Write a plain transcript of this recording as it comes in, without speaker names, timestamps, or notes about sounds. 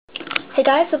Hey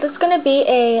guys, so this is going to be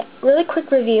a really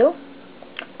quick review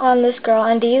on this girl,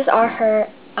 and these are her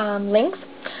links.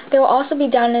 They will also be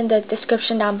down in the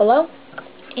description down below,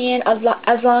 and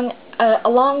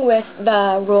along with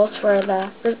the rules for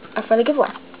the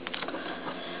giveaway.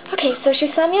 Okay, so she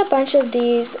sent me a bunch of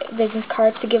these business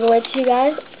cards to give away to you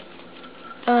guys.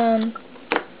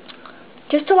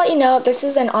 Just to let you know, this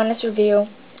is an honest review.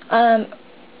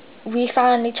 We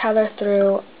found each other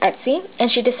through Etsy, and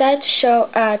she decided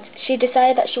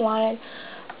that she wanted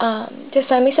to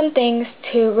send me some things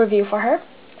to review for her,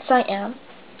 so I am.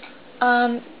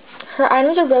 Her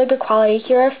items are really good quality.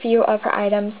 Here are a few of her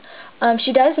items.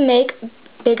 She does make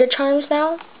bigger charms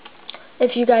now,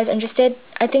 if you guys are interested.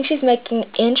 I think she's making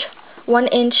 1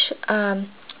 inch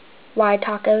wide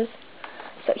tacos.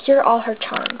 So here are all her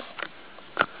charms.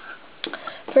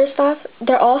 First off,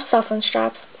 they're all cell phone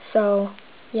straps, so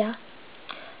yeah.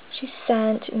 She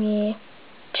sent me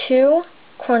 2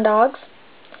 corn dogs,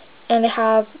 and they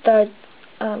have the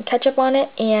ketchup on it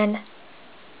and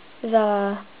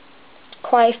the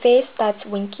kawaii face that's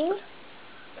winking.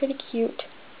 Pretty cute.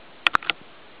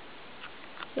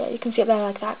 Yeah, you can see it better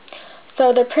like that.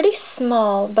 So they're pretty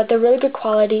small, but they're really good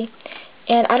quality.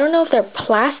 And I don't know if they're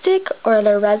plastic or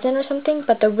they're resin or something,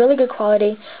 but they're really good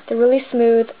quality. They're really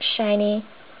smooth, shiny,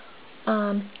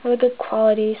 really good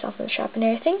quality cell phone strap and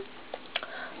everything.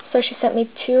 So she sent me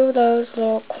 2 of those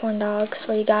little corn dogs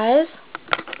for you guys.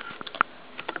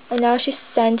 And now she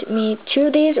sent me 2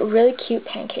 of these really cute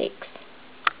pancakes.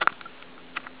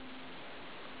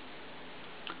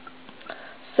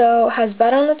 So it has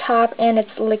butter on the top, and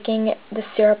it's licking the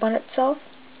syrup on itself.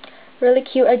 Really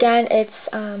cute. Again, it's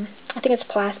I think it's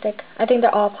plastic. I think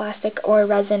they're all plastic or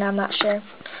resin, I'm not sure.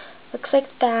 Looks like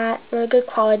that. Really good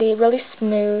quality, really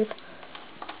smooth.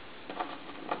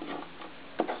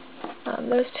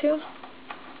 Those 2. And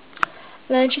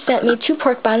then she sent me 2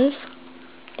 pork buns.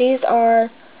 These are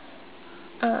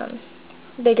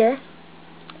bigger.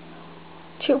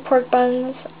 2 pork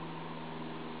buns,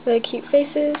 really cute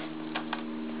faces.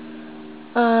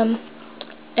 And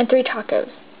 3 tacos.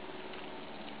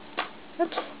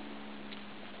 Oops.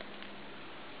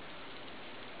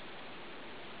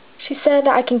 She said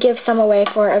that I can give some away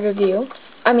for a review.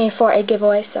 For a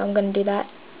giveaway, so I'm going to do that.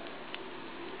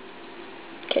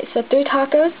 Okay, so 3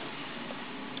 tacos.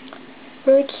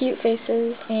 Really cute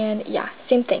faces, and yeah,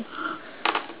 same thing.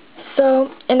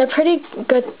 So, and they're pretty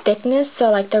good thickness, so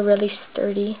like they're really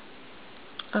sturdy.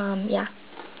 Yeah.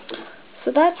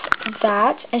 So that's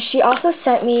that, and she also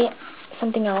sent me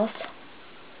something else.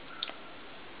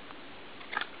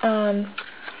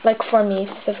 Like for me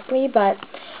specifically, but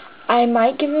I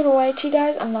might give it away to you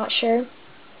guys, I'm not sure.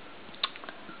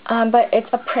 But it's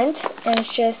a print, and it's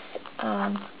just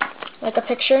like a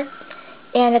picture,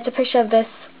 and it's a picture of this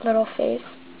little face.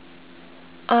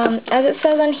 As it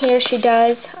says on here, she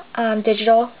does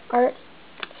digital art,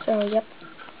 so yep,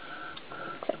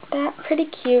 looks like that. Pretty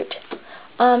cute.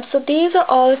 So these are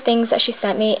all the things that she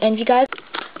sent me, and you guys,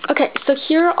 okay, so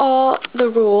here are all the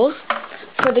rules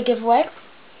for the giveaway.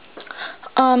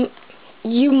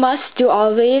 You must do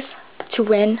all of these to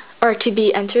win, or to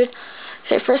be entered.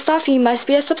 Okay, first off, you must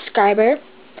be a subscriber.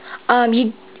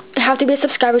 You have to be a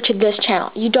subscriber to this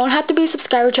channel. You don't have to be a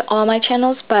subscriber to all my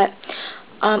channels, but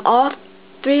all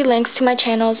 3 links to my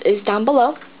channels is down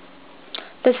below.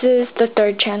 This is the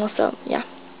 3rd channel, so yeah.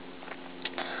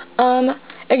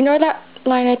 Ignore that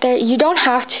line right there. You don't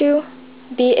have to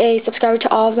be a subscriber to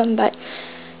all of them, but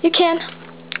you can.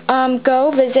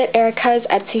 Go visit Erica's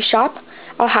Etsy shop.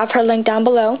 I'll have her link down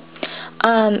below.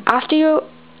 After you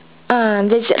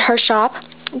visit her shop,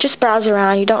 just browse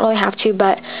around. You don't really have to,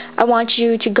 but I want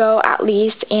you to go at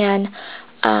least and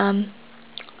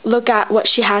look at what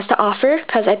she has to offer,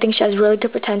 because I think she has really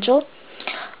good potential.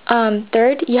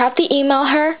 3rd, you have to email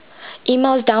her.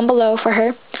 Email is down below for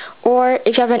her. Or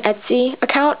if you have an Etsy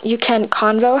account, you can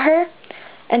convo her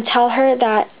and tell her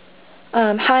that,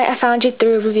 hi, I found you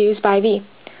through ReviewsbyV.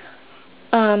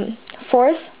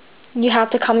 4th, you have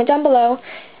to comment down below,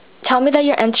 tell me that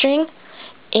you're entering,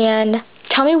 and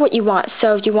tell me what you want.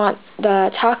 So if you want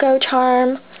the taco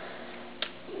charm,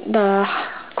 the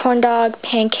corn dog,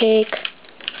 pancake,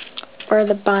 or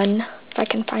the bun, if I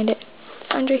can find it.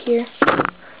 It's under here.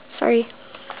 Sorry.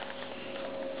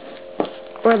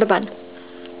 Or the bun.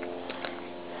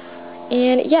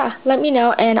 And yeah, let me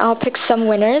know, and I'll pick some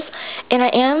winners. And I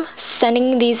am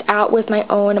sending these out with my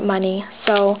own money,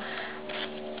 so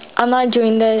I'm not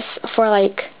doing this for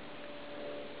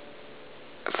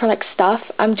stuff.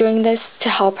 I'm doing this to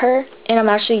help her, and I'm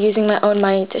actually using my own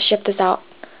money to ship this out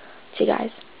to you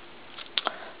guys.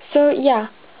 So yeah,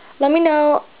 let me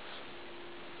know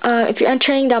If you're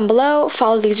entering down below,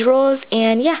 follow these rules,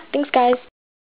 and yeah, thanks guys.